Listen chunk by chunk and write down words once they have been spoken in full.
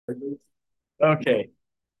Okay.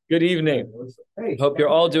 Good evening. Hope you're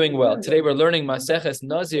all doing well. Today we're learning Maseches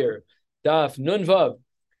Nazir Daf Nun Vav.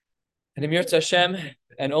 And Emir Hashem,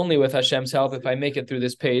 and only with Hashem's help, if I make it through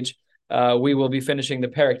this page, we will be finishing the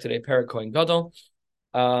parak today, parak Kohen Gadol.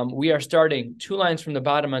 We are starting 2 lines from the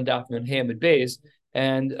bottom on Daf Nun Hamid Beis,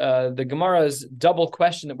 and the Gemara's double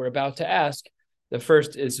question that we're about to ask. The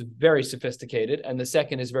first is very sophisticated, and the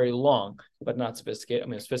second is very long, but not sophisticated. I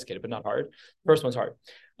mean, sophisticated, but not hard. First one's hard.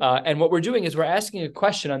 And what we're doing is we're asking a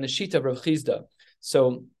question on the sheet of Rav Chizda.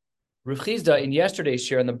 So Rav Chizda, in yesterday's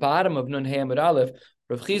shiur, on the bottom of Nun Hamid Aleph,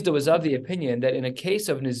 Rav Chizda was of the opinion that in a case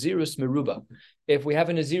of Nazirus Meruba, if we have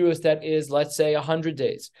a Nazirus that is, let's say, 100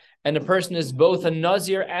 days, and the person is both a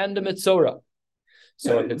Nazir and a Mitzorah,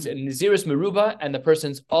 so if it's a Nazirus Meruba and the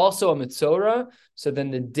person's also a Mitzorah, so then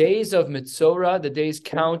the days of Mitzorah, the days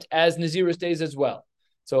count as Nazirus days as well.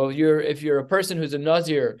 So if you're a person who's a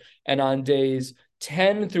Nazir and on days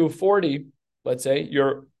 10 through 40, let's say,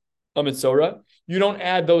 you're a Mitzorah, you don't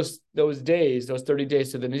add those days, those 30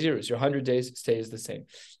 days to the Nazirus. Your 100 days stays the same.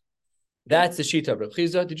 That's the Shita of Rav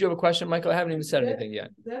Chizda. Did you have a question, Michael? I haven't even said anything yet.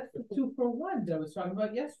 That's the 2 for 1 that I was talking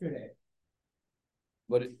about yesterday.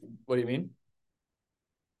 What do you mean?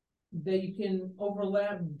 That you can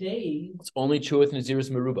overlap days. It's only true with Nazirus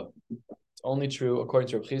Meruba. It's only true, according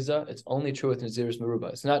to Rav Chizda, it's only true with Nazirus Meruba.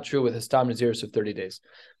 It's not true with Hastam Nazirus of 30 days.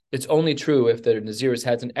 It's only true if the Nazirus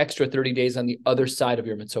has an extra 30 days on the other side of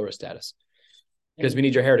your Mitzorah status. Because we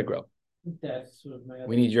need your hair to grow. That's what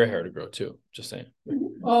we need your hair to grow too. Just saying.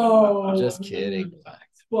 Oh, just kidding.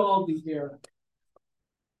 Baldy hair.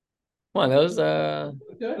 Come on, that was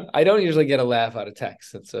I don't usually get a laugh out of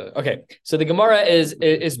text. That's okay. So the Gemara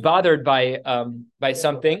is bothered by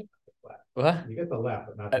something. What? You get the laugh,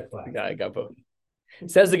 but not the flag. I got both.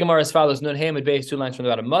 It says the Gemara as follows: Nun Hamid Beis, 2 lines from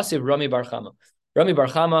the bottom. Masiv Rami Bar Chama. Rami Bar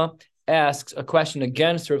Chama asks a question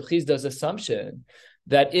against Rav Chizda's assumption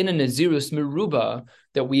that in a Nazirus Meruba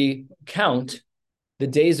that we count the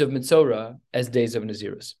days of Mitzorah as days of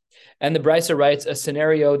Nazirus. And the Brisa writes a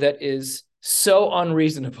scenario that is so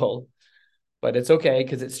unreasonable, but it's okay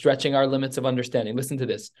because it's stretching our limits of understanding. Listen to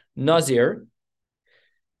this. Nazir,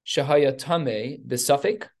 Shahaya Tameh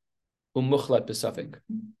B'Safik, Umuchlat B'Safik.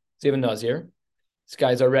 So you have a Nazir. This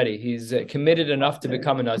guy's already, he's committed enough to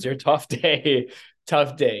become a Nazir. Tough day.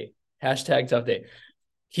 Hashtag tough day.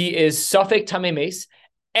 He is Safek Tameh Meis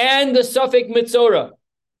and the Safek Mitzorah.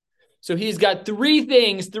 So he's got 3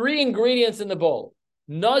 ingredients in the bowl.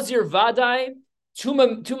 Nazir Vadai,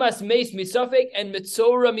 Tumas Meis Misafek, and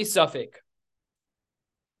Mitzorah Misafek.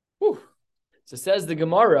 So says the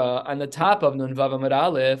Gemara on the top of Nun Vav Amud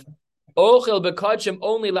Aleph, Ochel Bekadshim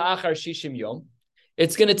only la'achar shishim yom.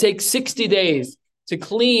 It's going to take 60 days to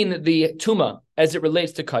clean the Tuma as it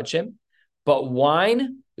relates to Kadshim. But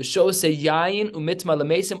wine, the show say yayin umitma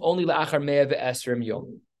lemesim only la'achar mea ve'esrim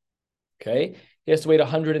yom. Okay, he has to wait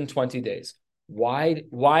 120 days. Why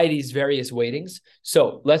these various waitings?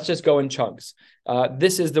 So let's just go in chunks.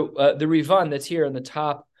 This is the Rivan that's here on the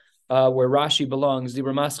top where Rashi belongs. The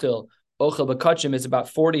Ramaschil Ochel B'Kachim is about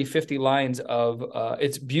 40-50 lines of.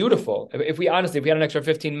 It's beautiful. If we had an extra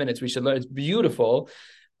 15 minutes, we should learn. It's beautiful.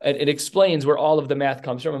 It explains where all of the math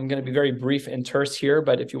comes from. I'm going to be very brief and terse here,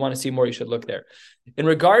 but if you want to see more, you should look there. In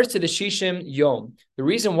regards to the Shishim Yom, the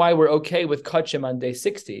reason why we're okay with Kachim on day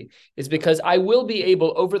 60 is because I will be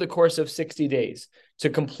able, over the course of 60 days, to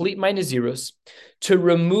complete my Nazirus, to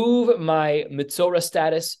remove my Mitzorah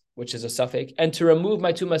status, which is a suffix, and to remove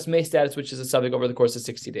my Tumas Mei status, which is a suffix, over the course of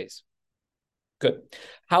 60 days. Good.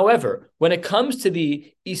 However, when it comes to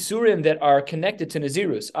the Isurim that are connected to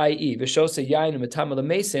Nazirus, i.e., V'shosei Yain and Mitam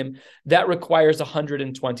Mesim, that requires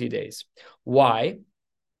 120 days. Why?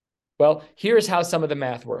 Well, here's how some of the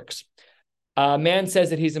math works. A man says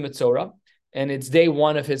that he's a Mitzorah, and it's day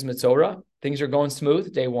 1 of his Mitzorah. Things are going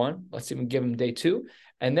smooth, day 1. Let's even give him day 2.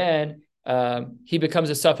 And then he becomes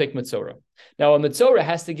a Safek Mitzorah. Now, a Mitzorah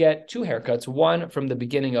has to get 2 haircuts, one from the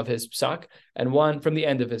beginning of his psak and one from the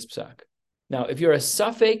end of his psak. Now, if you're a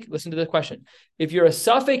Safek, listen to the question. If you're a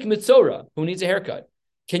Safek Mitzorah who needs a haircut,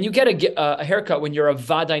 can you get a haircut when you're a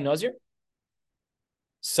Vadai Nazir?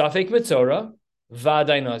 Safek Mitzorah,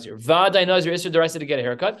 Vadai Nazir. Vadai Nazir is deraisa to get a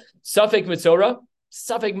haircut. Safek Mitzorah,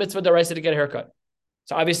 Safek Mitzvah deraisa to get a haircut.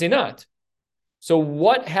 So obviously not. So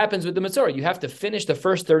what happens with the Mitzorah? You have to finish the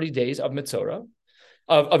first 30 days of Mitzorah,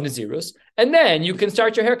 of Nazirus, and then you can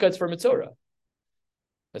start your haircuts for Mitzorah.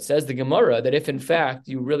 But says the Gemara that if in fact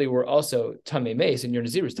you really were also Tamei Meis and your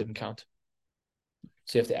Nazirus didn't count,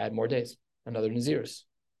 so you have to add more days, another Nazirus.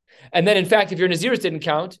 And then in fact, if your Nazirus didn't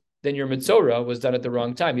count, then your Mitzorah was done at the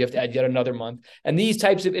wrong time. You have to add yet another month. And these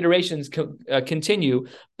types of iterations continue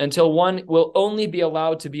until one will only be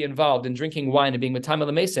allowed to be involved in drinking wine and being Matam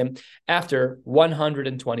Mesim after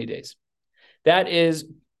 120 days. That is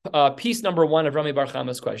piece number one of Rami Bar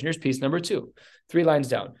Chama's question. Here's piece number two, 3 lines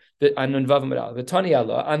down. On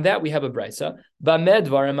that we have a brisa.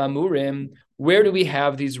 Where do we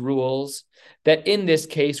have these rules that in this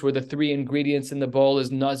case where the 3 ingredients in the bowl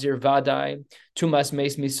is Nazir Vadai, Tumas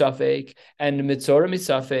Meis Misafek, and Mitzorah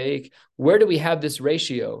Misafek? Where do we have this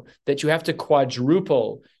ratio that you have to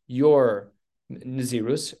quadruple your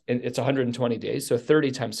Nazirus? It's 120 days, so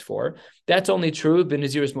 30 times 4. That's only true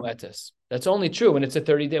b'Nazirus Mu'etes. That's only true when it's a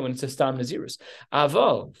 30-day, when it's a Stam Nazirus.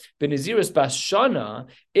 Aval, b'Nazirus Bas Shana,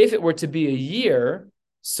 if it were to be a year,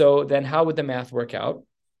 so then how would the math work out?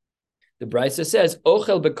 The Brisa says,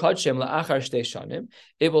 Ochel b'Kadshim la'achar shtei shanim.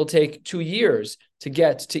 It will take 2 years to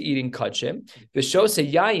get to eating Kadshim. V'shose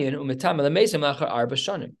yayin u'metam l'meisem la'achar arba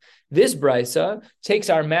shanim. This Brisa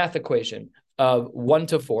takes our math equation of 1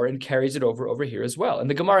 to 4 and carries it over here as well. And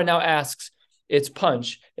the Gemara now asks its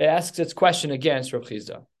question against Rav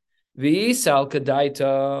Chizda. V'isal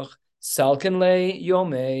kadaitach salken le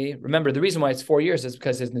yomei. Remember, the reason why it's 4 years is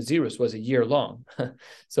because his Nazirus was a year long.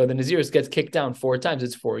 So the Nazirus gets kicked down 4 times,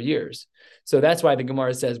 it's 4 years. So that's why the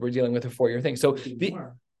Gemara says we're dealing with a 4-year thing. So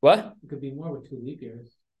what? It could be more with 2 leap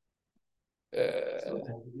years.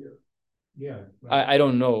 Yeah. Right. I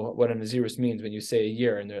don't know what a Nazirus means when you say a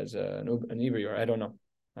year and there's an Iber. I don't know.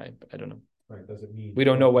 I don't know. Right, does it mean? We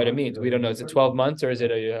don't know what it means. We don't know. Is it 12 months or is it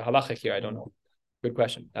a halachic year? I don't know. Good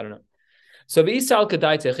question. I don't know. So v'isal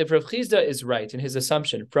kadaitech, if Rav Chizda is right in his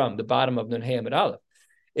assumption from the bottom of Nun Hey Amud Aleph,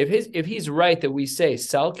 if he's right that we say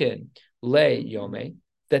salkin le yome,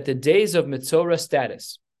 that the days of Mitzorah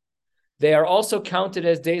status, they are also counted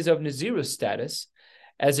as days of Nazirus status,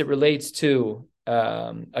 as it relates to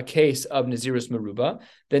a case of Nazirus Meruba,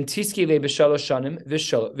 then tiski le b'shalosh shanim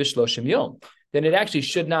v'shloshim yom. Then it actually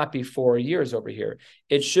should not be 4 years over here.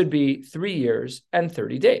 It should be 3 years and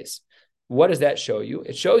 30 days. What does that show you?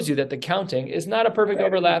 It shows you that the counting is not a perfect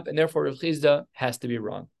overlap, and therefore Rav Chizda has to be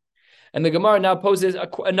wrong. And the Gemara now poses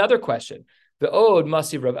another question. The Od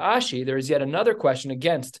Masiv Rav Ashi, there is yet another question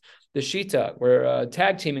against the Shita. We're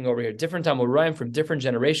tag teaming over here, different Talmud from different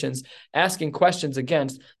generations, asking questions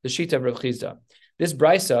against the Shita of Rav Chizda. This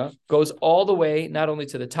brisa goes all the way, not only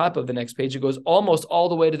to the top of the next page, it goes almost all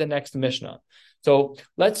the way to the next Mishnah. So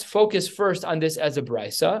let's focus first on this as a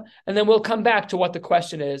brisa, and then we'll come back to what the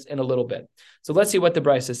question is in a little bit. So let's see what the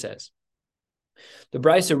brisa says. The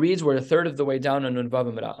brisa reads, we're a third of the way down on Nun Vav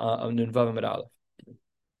Amud Aleph.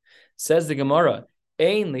 Says the Gemara,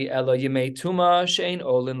 Ein li ela yemei tuma she'ein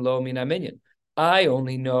olin lo min haminyan. I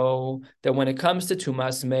only know that when it comes to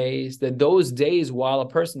Tumas Meis, that those days while a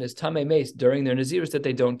person is Tamei Meis during their Nazirus, that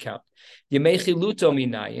they don't count. Yemei chiluto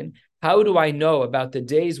minayin. How do I know about the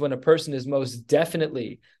days when a person is most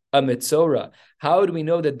definitely a Mitzorah? How do we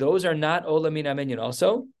know that those are not Ola min haminyan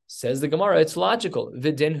also? Says the Gemara, it's logical.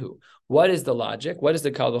 Vidinhu. What is the logic? What is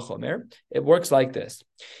the Kal V'chomer? It works like this.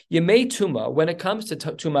 Yemei Tuma, when it comes to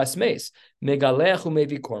Tumas Meis, Megaleach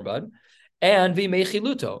umevi korban, and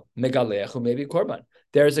v'meichiluto megaleach maybe korban.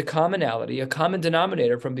 There is a commonality, a common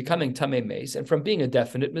denominator from becoming tamei meis and from being a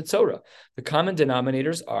definite mitzorah. The common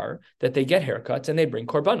denominators are that they get haircuts and they bring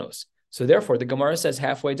korbanos. So therefore, the Gemara says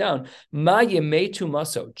halfway down, ma yemei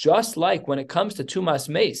tumaso, just like when it comes to tumas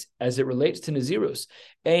meis, as it relates to nazirus,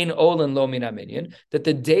 ein olin lo min haminyan, that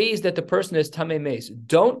the days that the person is tamei meis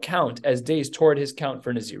don't count as days toward his count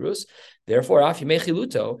for nazirus. Therefore, af yemei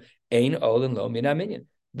chiluto ein olin lo min haminyan.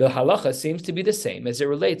 The halacha seems to be the same as it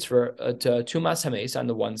relates to Tumas Hameis on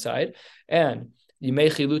the one side and Yimei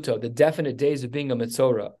Chiluto, the definite days of being a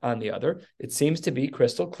Mitzorah on the other. It seems to be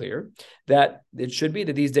crystal clear that it should be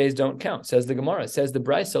that these days don't count. Says the Gemara, says the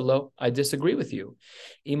Brisa, lo, I disagree with you.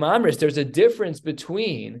 Imamris, there's a difference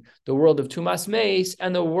between the world of Tumas Meis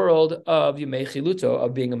and the world of Yimei Chiluto,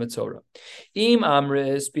 of being a Mitzorah. Im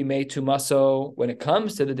Amris bimei Tumaso, when it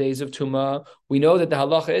comes to the days of Tuma, we know that the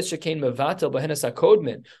halacha is shekein mevatel b'henas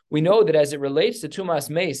hakodmin. We know that as it relates to Tumas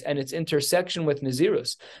Meis and its intersection with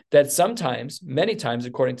Nazirus, that sometimes, many times,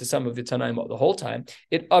 according to some of the Tanaim, the whole time,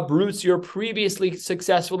 it uproots your previously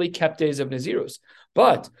successfully kept days of Nazirus.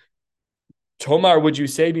 But Tomar, would you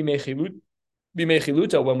say b'mei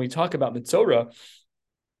chiluta when we talk about Mitzorah?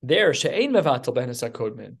 There she'ein mevatel b'henas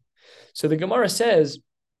hakodmin. So the Gemara says,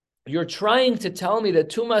 you're trying to tell me that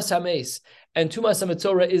Tumas Hameis and Tumas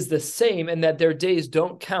HaMitzorah is the same and that their days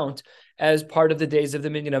don't count as part of the days of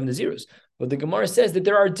the minyan of Nazirus. Well, the Gemara says that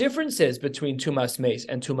there are differences between Tumas Meis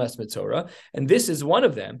and Tumas Metzora, and this is one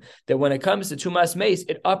of them, that when it comes to Tumas Meis,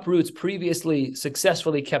 it uproots previously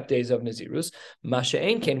successfully kept days of Nazirus. Masha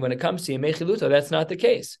Einkein, when it comes to Yemei Chiluto, that's not the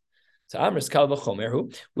case. So Amris Kal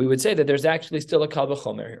V'chomer, we would say that there's actually still a Kal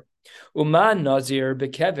V'chomer here. Uman Nazir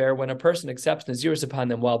Bekever, when a person accepts Nazirus upon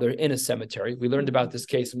them while they're in a cemetery. We learned about this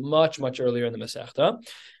case much earlier in the Masechta.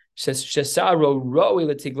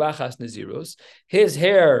 His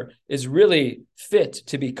hair is really fit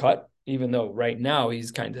to be cut, even though right now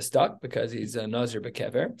he's kind of stuck because he's a Nazir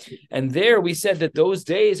Bekever. And there we said that those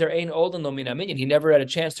days are Ein Olden Lo Min Aminyan. He never had a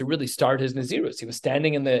chance to really start his Nazirus. He was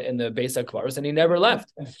standing in the Beis HaKvaros and he never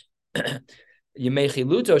left. But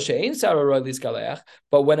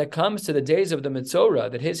when it comes to the days of the Metzora,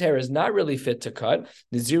 that his hair is not really fit to cut, all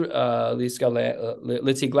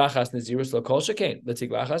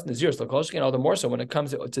the more so when it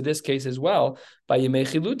comes to this case as well, by Yemei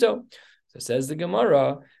Chiluto. So says the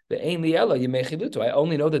Gemara, I only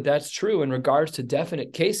know that that's true in regards to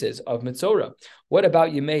definite cases of Metzora. What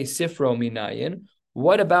about Yemei Sifro Minayin?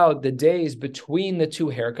 What about the days between the two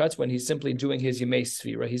haircuts when he's simply doing his Yemei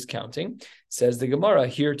Sfira, he's counting? Says the Gemara,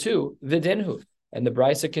 here too, Vidinhu. And the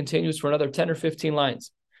Brisa continues for another 10 or 15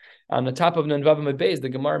 lines. On the top of Nunvavim Beis, the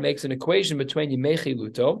Gemara makes an equation between Yemei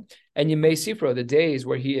Chiluto and Yemei Sifra, the days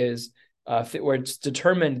where he is, where it's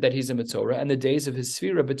determined that he's a Metzora, and the days of his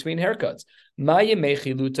Sfira between haircuts. Ma Yemei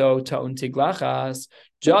Chiluto ta'un tiglachas,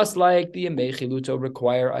 just like the Yemei Chiluto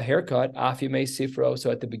require a haircut, af Yemei Sifra, so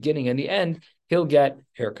at the beginning and the end, he'll get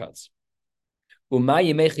haircuts. And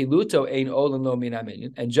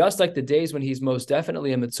just like the days when he's most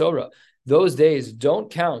definitely a Metzora, those days don't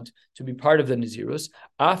count to be part of the Nazirus.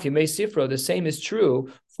 Af Yemei Sifra, the same is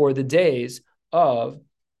true for the days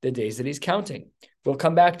that he's counting. We'll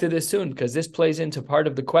come back to this soon because this plays into part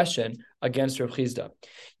of the question against Rav Chizda.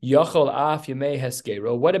 Yachol af Yemei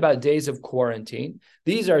Heskero. What about days of quarantine?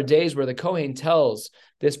 These are days where the Kohen tells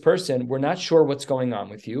this person, we're not sure what's going on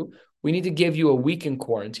with you. We need to give you a week in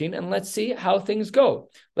quarantine and let's see how things go.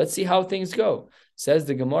 Says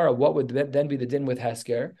the Gemara, what would then be the din with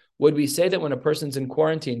Hesker? Would we say that when a person's in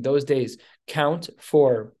quarantine, those days count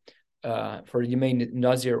for Yemei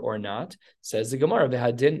Nazir or not? Says the Gemara,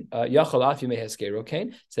 V'hadin Yachal af Yemei Hesker, okay?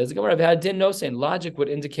 Says the Gemara, V'hadin no saying. Logic would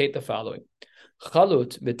indicate the following.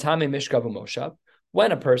 Chalut B'tamei Mishkav U'Moshav.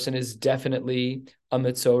 When a person is definitely a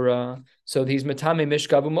Metzora, so he's Metame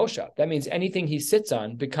Mishkav U'Moshav. That means anything he sits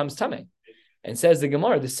on becomes Tameh. And says the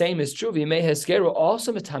Gemara, the same is true. V'yimei Heskero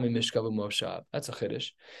also Metame Mishkav U'Moshav. That's a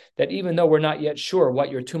chiddush. That even though we're not yet sure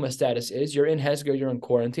what your Tuma status is, you're in Hesger, you're in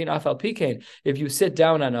quarantine. Afal Pikein, if you sit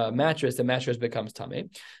down on a mattress, the mattress becomes Tameh.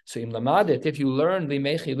 So Im Lamadet, if you learn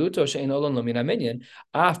V'yimei Chiluto She'ein Olan Lo Min HaMinyan,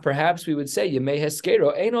 perhaps we would say Yimei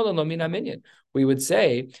Heskero Ein Olan Lo Min HaMinyan. We would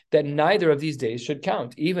say that neither of these days should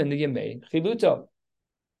count, even the Yemei Chiluto.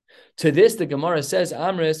 To this, the Gemara says,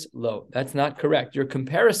 Amris, lo, that's not correct. Your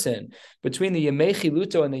comparison between the Yemei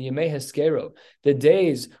Chiluto and the Yemei Heskero, the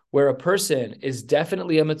days where a person is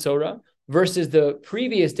definitely a Metzora, versus the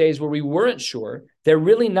previous days where we weren't sure, they're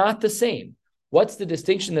really not the same. What's the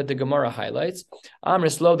distinction that the Gemara highlights?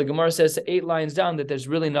 Amris lo, the Gemara says 8 lines down that there's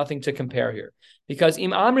really nothing to compare here. Because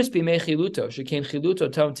im Amris b'mei chiluto, shekein chiluto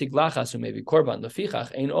tom tiglachas umevi korban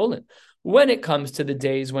lefichach ein olin. When it comes to the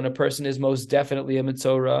days when a person is most definitely a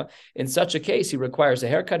Metzora, in such a case, he requires a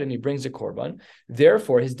haircut and he brings a korban.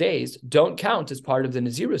 Therefore, his days don't count as part of the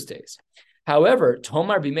Nazirus days. However,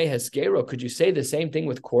 Tomar b'mei heskero, could you say the same thing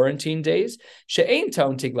with quarantine days? She'ein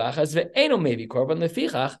tom tiglachas ve'eino mevi korban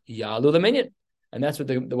lefichach yalu leminyan. And that's what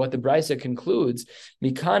the Brisa concludes.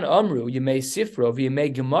 Mikan amru yemei sifro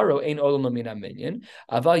v'yemei gemaro ein olam min aminyan.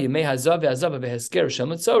 Aval yemei hazav ve'azav ve'hesker shel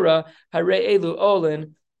Metzora harei elu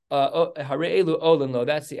olin.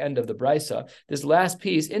 That's the end of the Brisa. This last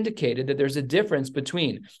piece indicated that there's a difference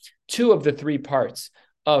between 2 of the 3 parts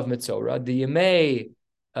of Metzora, the Yemei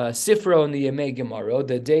Sifro and the Yemei Gemaro,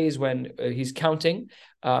 the days when he's counting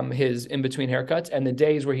his in-between haircuts, and the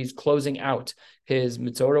days where he's closing out his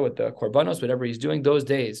Metzora with the Korbanos, whatever he's doing, those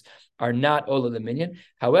days are not Ola the Minyan.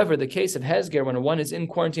 However, the case of Hezger, when one is in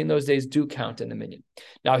quarantine, those days do count in the Minyan.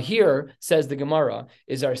 Now here, says the Gemara,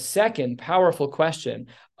 is our second powerful question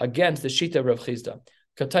against the Shita of Rav Chizda.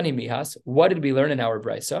 Katani Mihas, what did we learn in our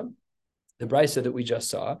Brisa? the brisa that we just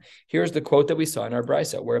saw. Here's the quote that we saw in our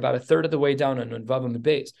brisa. We're about a third of the way down on Nun Vav Amud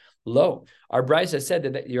Beis. Lo, our brisa said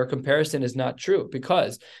that your comparison is not true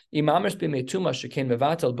because we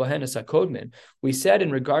said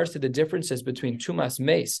in regards to the differences between tumas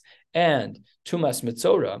meis and tumas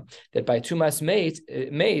mitzora, that by tumas meis,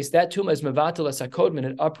 that tuma is mevatel as hakodman,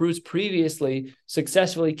 it uproots previously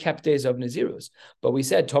successfully kept days of nazirus. But we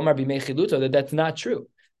said tomar b'mei chiluto that that's not true.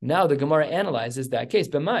 Now the Gemara analyzes that case.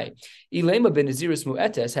 B'mai, ilema ben nazirus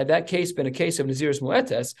mu'etes, had that case been a case of nazirus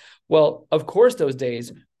mu'etes, well, of course those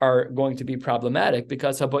days are going to be problematic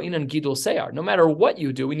because haba'inan gidul seyar. No matter what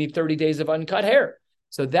you do, we need 30 days of uncut hair.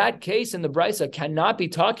 So that case in the brisa cannot be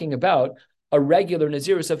talking about a regular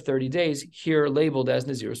nazirus of 30 days, here labeled as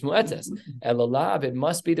nazirus mu'etes. Elalav, it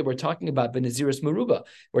must be that we're talking about nazirus meruba.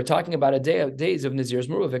 We're talking about a day of days of nazirus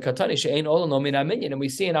meruba. V'katani she'ein ola lo min haminyan, and we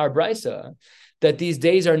see in our brisa that these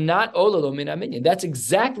days are not olalo min haminyan. That's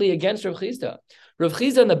exactly against Rav Chizda. Rav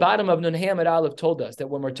Chizda on the bottom of Nun Hamad Aleph told us that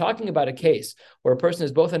when we're talking about a case where a person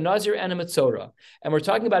is both a Nazir and a Mitzora, and we're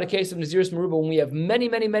talking about a case of Nazirus Meruba when we have many,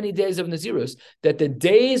 many, many days of Nazirus, that the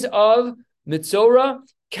days of Mitzora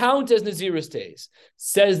count as Nazirus days.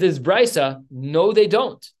 Says this Brisa, no, they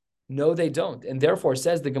don't. No, they don't. And therefore,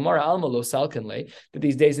 says the Gemara Alma Lo Salkanle, that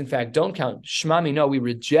these days in fact don't count. Shmami, no, we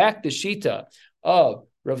reject the Shita of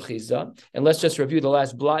Rav Chizda, and let's just review the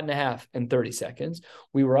last blot and a half in 30 seconds.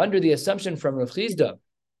 We were under the assumption from Rav Chizda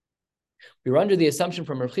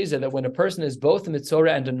that when a person is both a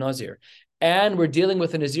Mitzora and a Nazir, and we're dealing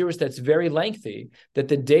with a Nazirus that's very lengthy, that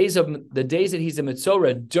the days that he's a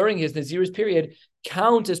Mitzora during his Nazirus period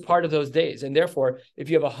count as part of those days. And therefore, if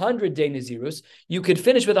you have 100-day Nazirus, you could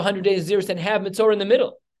finish with 100-day Nazirus and have Mitzora in the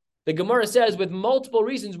middle. The Gemara says, with multiple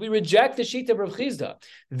reasons, we reject the sheet of Rav Chizda.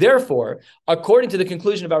 Therefore, according to the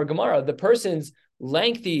conclusion of our Gemara, the person's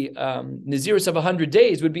lengthy Nazirus of 100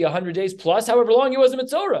 days would be 100 days plus however long he was a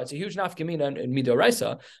Mitzora. It's a huge nafkamina in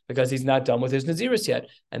Midoraisa because he's not done with his Nazirus yet.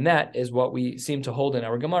 And that is what we seem to hold in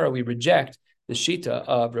our Gemara. We reject the shita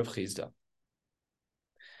of Rav Chizda.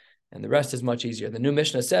 And the rest is much easier. The new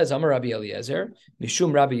Mishnah says, Amar Rabbi Eliezer,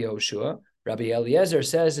 Mishum Rabbi Yehoshua. Rabbi Eliezer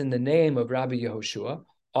says in the name of Rabbi Yehoshua.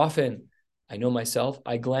 Often, I know myself,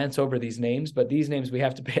 I glance over these names, but these names we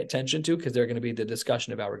have to pay attention to because they're going to be the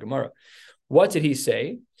discussion of our Gemara. What did he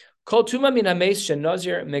say? That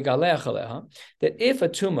if a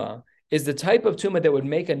tuma is the type of tuma that would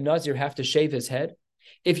make a nazir have to shave his head,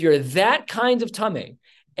 if you're that kind of tameh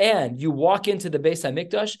and you walk into the Beis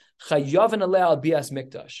HaMikdash, chayav aleh al bias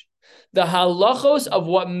mikdash. The halachos of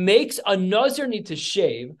what makes a nazir need to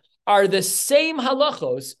shave are the same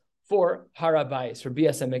halachos for Harabais, for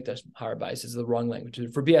Bias HaMikdash. Harabais is the wrong language.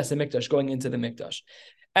 For Bias HaMikdash, going into the Mikdash.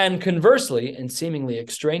 And conversely, and seemingly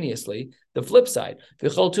extraneously, the flip side.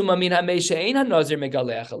 If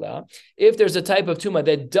there's a type of tuma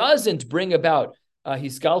that doesn't bring about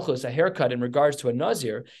hiskalchus, a haircut in regards to a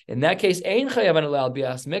nazir, in that case, ein chayav aleh al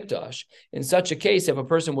bias mikdash. In such a case, if a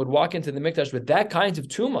person would walk into the mikdash with that kind of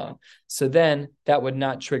tuma, so then that would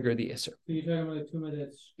not trigger the isser. So you're talking about a tuma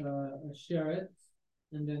that's a sheret,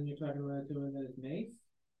 and then you're talking about a tuma that is mace?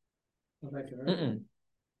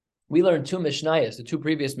 We learned two Mishnayos, the two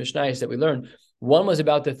previous Mishnayos that we learned. One was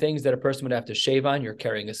about the things that a person would have to shave on. You're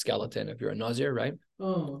carrying a skeleton if you're a Nazir, right?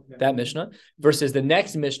 Oh, okay. That Mishnah. Versus the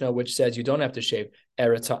next Mishnah, which says you don't have to shave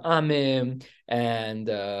Eretz HaAmim, and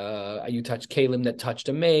you touch Kalim that touched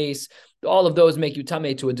a mace. All of those make you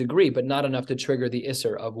Tameh to a degree, but not enough to trigger the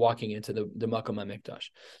Isser of walking into the Makom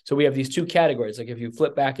HaMikdash. So we have these two categories. Like if you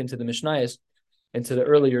flip back into the Mishnayos, into the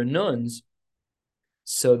earlier Nuns,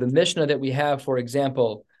 so the Mishnah that we have, for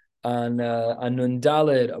example, on Nun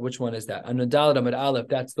Daled, which one is that? On Nun Daled Amud Aleph,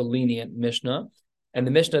 that's the lenient Mishnah. And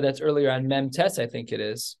the Mishnah that's earlier on Mem Tes, I think it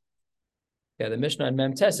is. Yeah, the Mishnah on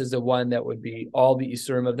Mem Tes is the one that would be all the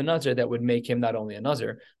Isurim of the Nazir that would make him not only a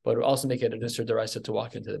Nazir, but would also make it a Nisr Deraisa to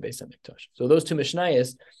walk into the Beis HaMikdash. So those two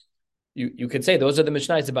Mishnayos, you could say those are the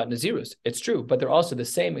Mishnayos about Nazirus. It's true, but they're also the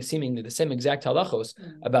same, seemingly the same exact halachos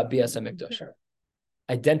about Bias HaMikdash. Sure.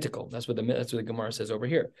 Identical. That's what the Gemara says over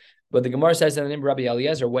here. But the Gemara says in the name of Rabbi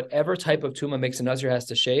Eliezer, whatever type of tuma makes a Nazir has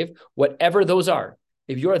to shave, whatever those are,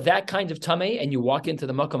 if you're that kind of tamei and you walk into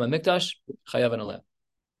the Makom HaMikdash, chayav aleh.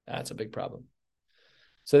 That's a big problem.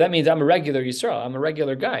 So that means I'm a regular Yisrael. I'm a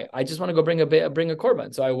regular guy. I just want to go bring a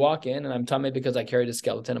korban. So I walk in and I'm tamei because I carried a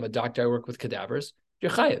skeleton. I'm a doctor. I work with cadavers.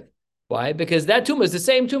 You're chayav. Why? Because that tumah is the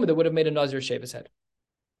same tumah that would have made a Nazir shave his head.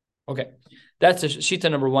 Okay. That's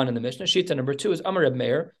shita number one in the Mishnah. Shita number two is Amar Reb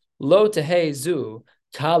Meir, lo tehei zu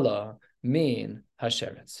kala min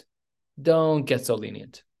hasheretz. Don't get so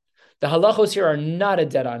lenient. The halachos here are not a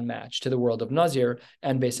dead-on match to the world of Nazir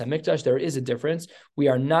and Beis HaMikdash. There is a difference. We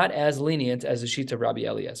are not as lenient as the sheet of Rabbi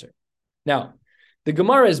Eliezer. Now, the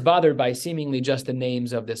Gemara is bothered by seemingly just the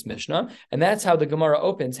names of this Mishnah, and that's how the Gemara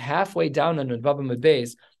opens halfway down on Vav Amud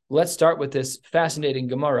Beis. Let's start with this fascinating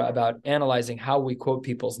Gemara about analyzing how we quote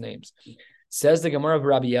people's names. Says the Gemara of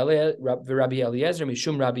Rabbi Eliezer,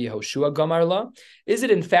 Mishum Rabbi Yehoshua Gamar La. Is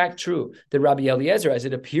it in fact true that Rabbi Eliezer, as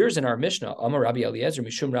it appears in our Mishnah, Amar Rabbi Eliezer,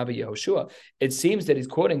 Mishum Rabbi Yehoshua, it seems that he's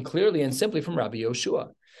quoting clearly and simply from Rabbi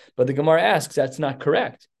Yehoshua. But the Gemara asks, that's not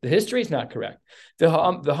correct. The history is not correct. The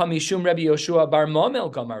Hamishum Rabbi Yehoshua Bar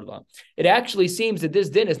Mamel Gamar La. It actually seems that this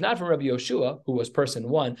din is not from Rabbi Yehoshua, who was person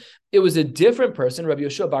one. It was a different person, Rabbi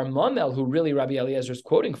Yehoshua Bar Mamel, who really Rabbi Eliezer is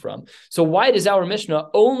quoting from. So why does our Mishnah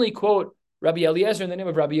only quote Rabbi Eliezer in the name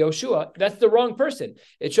of Rabbi Yehoshua? That's the wrong person.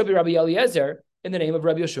 It should be Rabbi Eliezer in the name of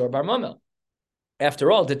Rabbi Yehoshua Bar Mamel.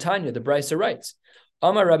 After all, Tanya, the Brisa writes,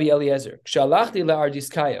 Amar Rabbi Eliezer, Shalachti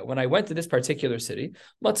le'Ardiskaya. When I went to this particular city,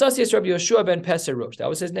 Matzasias Rabbi Yehoshua ben Peser Rosh. That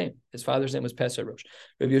was his name. His father's name was Peser Rosh.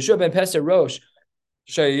 Rabbi Yehoshua ben Peser Rosh,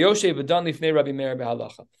 Shayoshe v'dan lifnei Rabbi Meir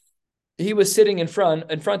behalacha. He was sitting in front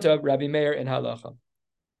of Rabbi Meir in halacha.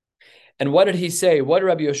 And what did he say? What did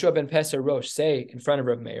Rabbi Yehoshua ben Peser Rosh say in front of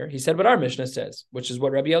Rabbi Meir? He said what our Mishnah says, which is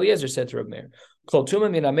what Rabbi Eliezer said to Rabbi Meir.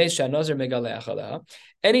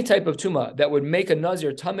 Any type of tuma that would make a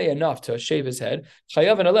nazir tameh enough to shave his head,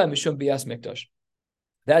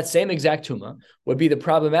 that same exact tuma would be the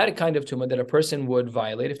problematic kind of tuma that a person would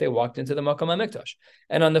violate if they walked into the Makom HaMikdash.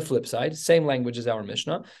 And on the flip side, same language as our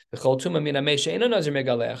Mishnah. And if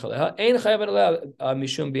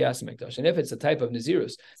it's a type of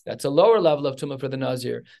nazirus, that's a lower level of tuma for the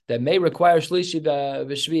nazir that may require shlishi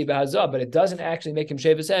v'shvi b'hazah, but it doesn't actually make him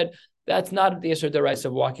shave his head. That's not the Yisur D'Oraisa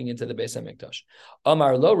of walking into the Beis HaMikdash.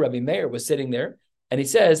 Amar Lo, Rabbi Meir was sitting there, and he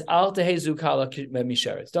says, "Al tehezu kala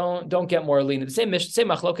misharetz." Don't get more lenient. The same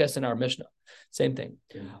machlokes in our Mishnah, same thing.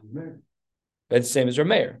 But it's the same as Rabbi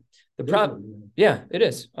Meir. The problem, yeah, it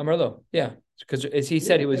is. Amar Lo, yeah, because as he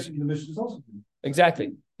said, he was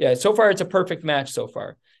exactly. Yeah, so far it's a perfect match. So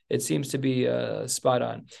far, it seems to be spot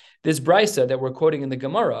on. This brisa that we're quoting in the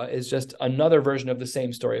Gemara is just another version of the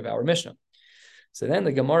same story of our Mishnah. So then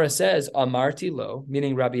the Gemara says, Amarti Lo,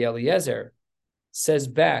 meaning Rabbi Eliezer, says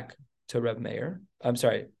back to Reb Meir. I'm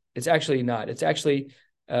sorry, it's actually not. It's actually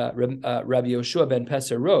Rabbi Yehoshua ben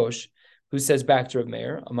Peser Rosh who says back to Reb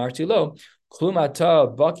Meir, Amarti Lo,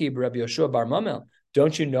 Klumata Baki Rabbi Yehoshua bar Mamel.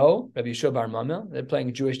 Don't you know Rabbi Yehoshua bar Mamel? They're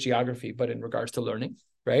playing Jewish geography, but in regards to learning,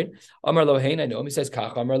 right? Amar Lo Hein, I know him. He says,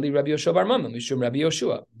 Kach Amar Li Rabbi Yehoshua bar Mamel, Mishum Rabbi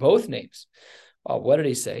Yehoshua. Both names. What did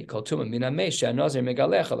he say? So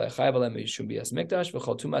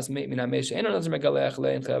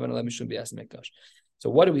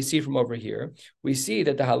what do we see from over here? We see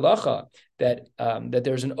that the halacha that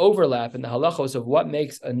there's an overlap in the halachos of what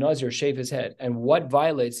makes a nazir shave his head and what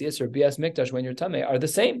violates the Yisur Bias Mikdash when you're tameh are the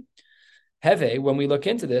same. Heve, when we look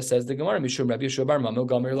into this, says the Gemara, Mishum Rabbi Yehoshua bar Mamel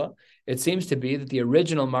Gamirla, it seems to be that the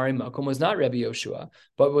original Mari Makom was not Rabbi Yehoshua,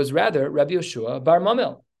 but was rather Rabbi Yehoshua bar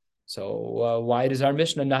Mamel. So why does our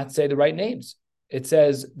Mishnah not say the right names? It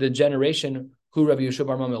says the generation who Rabbi Yehoshua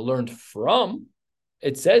bar Mamel learned from.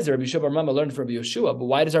 It says that Rabbi Yehoshua bar Mamel learned from Rabbi Yehoshua, but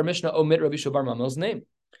why does our Mishnah omit Rabbi Yehoshua bar Mamel's name?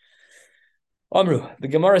 Amru, the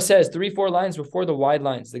Gemara says 3-4 lines before the wide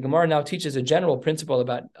lines. The Gemara now teaches a general principle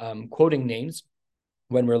about quoting names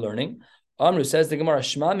when we're learning. Amru says the Gemara,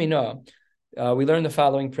 Shma Mina, we learn the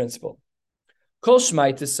following principle. Kol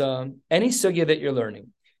Shmaitis, any sugya that you're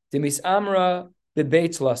learning, Demis Amra, the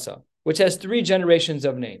Beit Lasa, which has 3 generations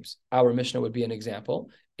of names. Our Mishnah would be an example.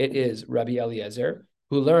 It is Rabbi Eliezer,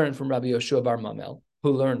 who learned from Rabbi Yehoshua bar Mamel,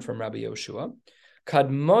 who learned from Rabbi Yehoshua.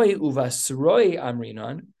 Kadmoi uvasroi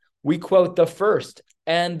amrinan. We quote the first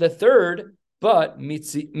and the third, but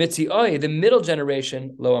mitzioi, the middle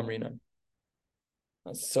generation, lo amrinan.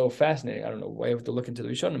 That's so fascinating. I don't know why I have to look into the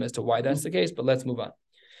Rishonim as to why that's the case, but let's move on.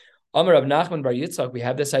 Amar Rav Nachman bar Yitzchak, we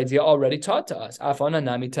have this idea already taught to us. Afana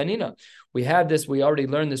nami tanina. We have this, we already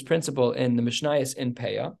learned this principle in the Mishnayos in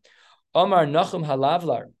Peah. Amar Nachum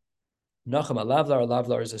halavlar. Nachum halavlar,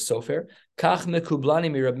 halavlar is a sofer. Kach mekublani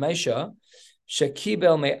mi Reb Meisha,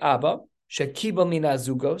 shekibel me Abba, shekibel mina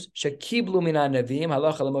zugos, shekiblu mina neviim,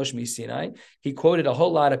 halacha lamosh mi Sinai. He quoted a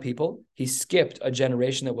whole lot of people. He skipped a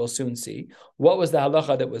generation that we'll soon see. What was the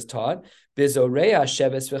halacha that was taught? Bizoreya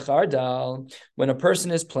sheves v'chardal. When a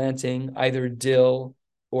person is planting either dill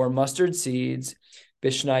or mustard seeds,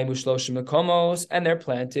 bishnai mushloshim makomos, and they're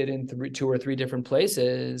planted in 2 or 3 different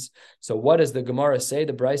places. So what does the Gemara say?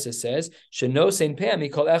 The Brisa says, "Sheno sein pe'ami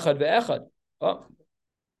kol echad ve'echad." Oh,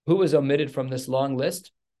 who was omitted from this long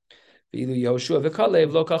list? V'ilu Yehoshua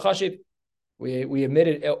v'kalev lo kachashiv. We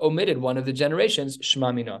omitted one of the generations,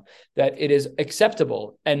 Shema Mina, that it is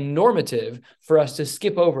acceptable and normative for us to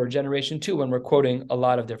skip over generation 2 when we're quoting a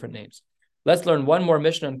lot of different names. Let's learn one more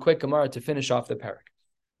Mishnah and quick Gemara to finish off the parak.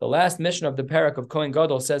 The last Mishnah of the parak of Kohen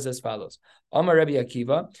Gadol says as follows: Amar Rabbi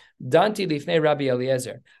Akiva, Danti lifnei Rabbi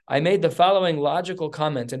Eliezer. I made the following logical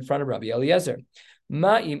comment in front of Rabbi Eliezer.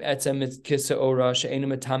 Ma'im etzem kiseora she'enu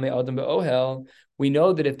metame adam be'ohel. We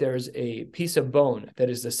know that if there's a piece of bone that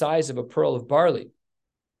is the size of a pearl of barley,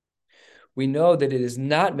 we know that it is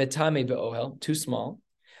not metame be'ohel, too small.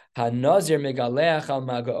 Ha-nazir megaleach al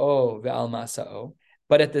maga'o ve'al masa'o.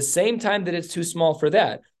 But at the same time that it's too small for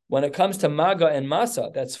that, when it comes to maga and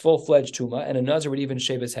masa, that's full-fledged tuma, and a nazir would even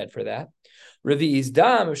shave his head for that. Revi'is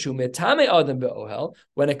dam shu metame adam be'ohel.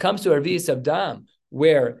 When it comes to revi'is of dam,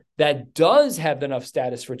 where that does have enough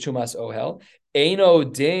status for tumas ohel, Eino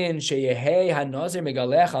din sheyehei hanazir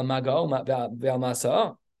megalech al magao ve'al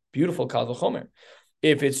masa'ah. Beautiful kal v'chomer.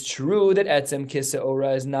 If it's true that etzem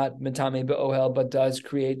kiseora is not metame be'ohel but does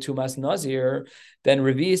create tumas nazir, then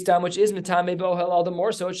revi'is dam, which is metame be'ohel, all the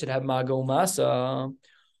more so it should have magao masa.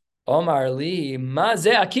 Omar li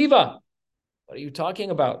mazeh akiva. What are you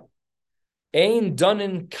talking about? Ein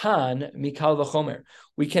danin kan mikal v'chomer.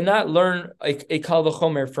 We cannot learn a kal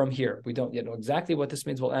v'chomer from here. We don't yet know exactly what this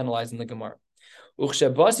means. We'll analyze in the Gemara. When I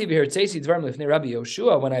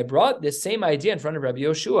brought this same idea in front of Rabbi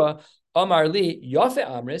Yoshua, Amar li Yafe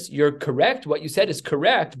Amris, you're correct. What you said is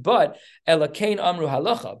correct, but Elakain Amru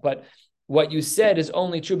halacha. But what you said is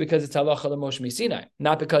only true because it's halacha l'Moshe Sinai,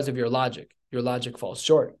 not because of your logic. Your logic falls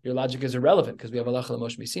short. Your logic is irrelevant because we have halacha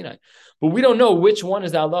l'Moshe Sinai. But we don't know which one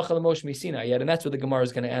is the halacha l'Moshe Sinai yet, and that's what the Gemara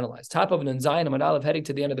is going to analyze. Top of an Zayin Amad Aleph, heading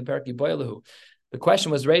to the end of the Perek Boilahu. The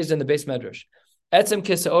question was raised in the base medrash. Etzem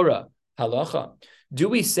kiseora halacha. Do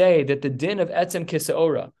we say that the din of etzem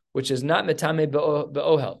kiseora, which is not metame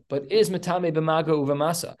be'ohel, but is metame b'maga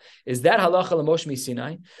uvamasa, is that halacha l'Moshe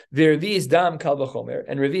Sinai? V'revi'is dam kal v'chomer,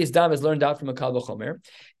 and revi'is dam is learned out from a kal v'chomer,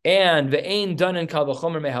 and ve'ein danan kal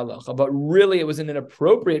v'chomer mehalacha. But really, it was an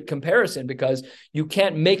inappropriate comparison because you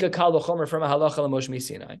can't make a kal v'chomer from a halacha l'Moshe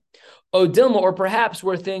Sinai. O Dilma, or perhaps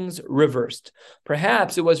were things reversed.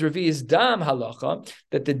 Perhaps it was revi'is dam halacha,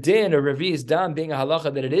 that the din of revi'is dam being a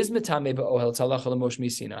halacha that it is metame be'ohel, it's halacha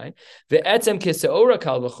l'Moshe Sinai. Ve'etzem kiseora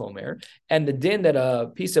kal v'chomer, and the din that a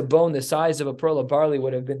piece of bone the size of a pearl of barley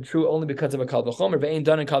would have been true only because of a kal v'chomer. Ve'ein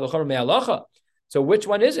danan kal v'chomer mehalacha. So which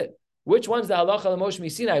one is it? Which one's the halacha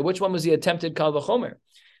l'Moshe Sinai? Which one was the attempted kal v'chomer?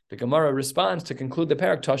 The Gemara responds to conclude the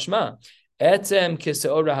parak, Tashma, etzem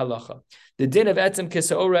kiseora halacha. The din of etzem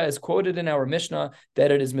kiseora is quoted in our Mishnah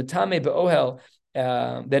that it is metame be'ohel,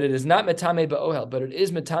 that it is not metame be'ohel, but it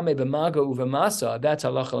is metame b'maga uvamasa. That's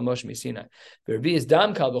halacha l'Moshe Sinai. Revi'is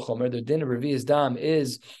dam kal v'chomer. The din of revi'is dam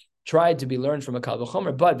is tried to be learned from a kal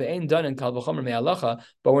v'chomer, but ve'ein done in kal v'chomer me'alacha.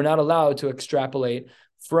 But we're not allowed to extrapolate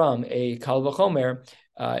from a kal v'chomer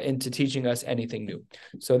into teaching us anything new.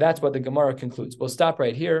 So that's what the Gemara concludes. We'll stop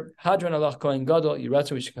right here. Hadran Allah Kohen Gadol.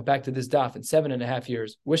 We should come back to this daf in 7.5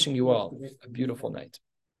 years. Wishing you all a beautiful night.